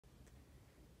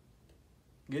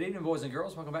Good evening, boys and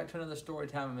girls. Welcome back to another story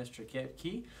time with Mr.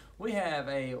 Key. We have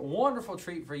a wonderful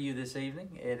treat for you this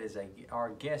evening. It is our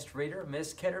guest reader,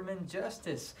 Miss Ketterman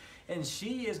Justice, and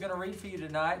she is going to read for you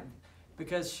tonight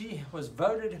because she was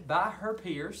voted by her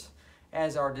peers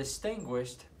as our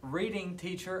distinguished Reading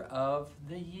Teacher of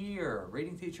the Year.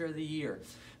 Reading Teacher of the Year.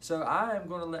 So I am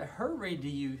going to let her read to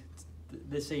you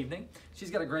this evening. She's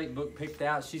got a great book picked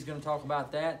out. She's going to talk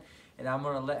about that. And I'm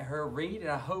going to let her read, and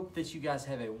I hope that you guys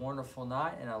have a wonderful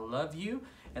night, and I love you.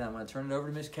 And I'm going to turn it over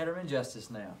to Miss Ketterman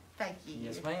Justice now. Thank you.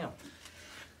 Yes, ma'am.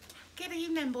 Good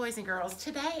evening, boys and girls.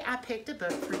 Today I picked a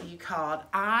book for you called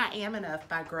I Am Enough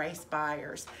by Grace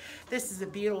Byers. This is a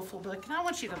beautiful book, and I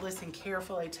want you to listen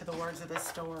carefully to the words of this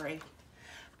story.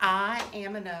 I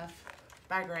Am Enough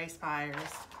by Grace Byers.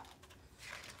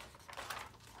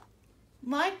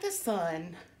 Like the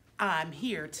sun, I'm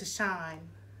here to shine.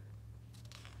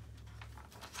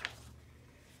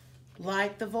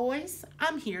 Like the voice,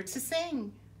 I'm here to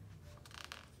sing.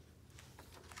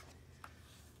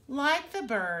 Like the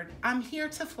bird, I'm here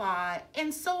to fly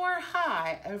and soar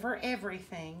high over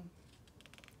everything.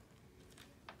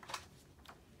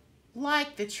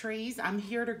 Like the trees, I'm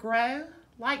here to grow.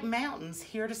 Like mountains,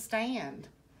 here to stand.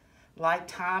 Like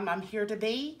time, I'm here to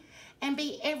be and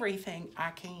be everything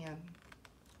I can.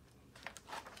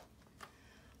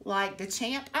 Like the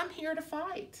champ, I'm here to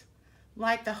fight.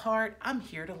 Like the heart, I'm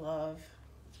here to love.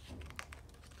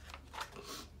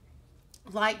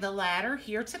 Like the ladder,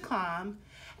 here to climb,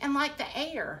 and like the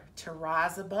air, to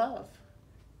rise above.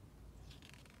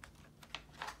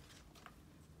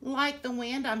 Like the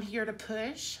wind, I'm here to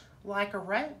push. Like a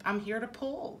rope, I'm here to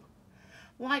pull.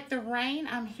 Like the rain,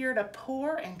 I'm here to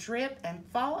pour and drip and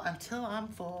fall until I'm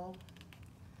full.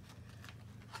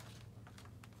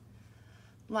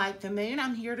 Like the moon,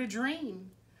 I'm here to dream.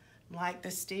 Like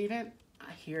the student,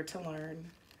 I'm here to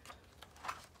learn.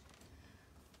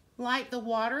 Like the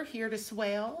water, here to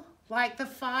swell. Like the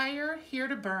fire, here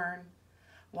to burn.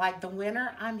 Like the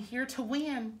winner, I'm here to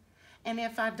win. And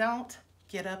if I don't,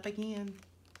 get up again.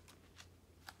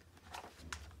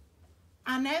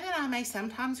 I know that I may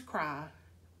sometimes cry,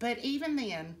 but even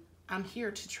then, I'm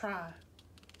here to try.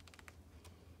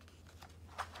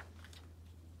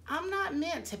 I'm not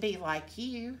meant to be like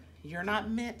you. You're not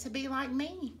meant to be like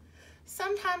me.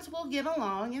 Sometimes we'll get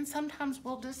along and sometimes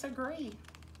we'll disagree.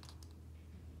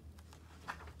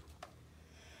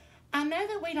 I know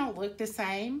that we don't look the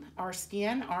same, our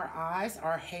skin, our eyes,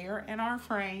 our hair, and our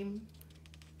frame.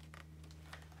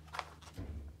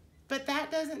 But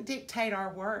that doesn't dictate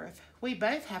our worth. We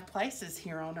both have places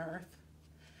here on earth.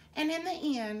 And in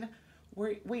the end,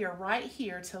 we are right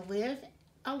here to live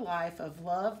a life of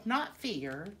love, not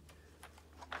fear,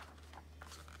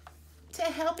 to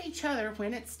help each other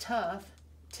when it's tough,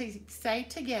 to say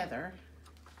together,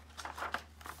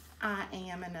 I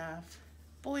am enough.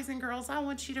 Boys and girls, I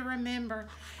want you to remember,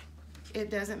 it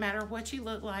doesn't matter what you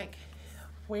look like,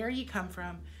 where you come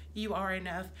from, you are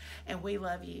enough, and we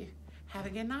love you. Have a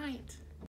good night.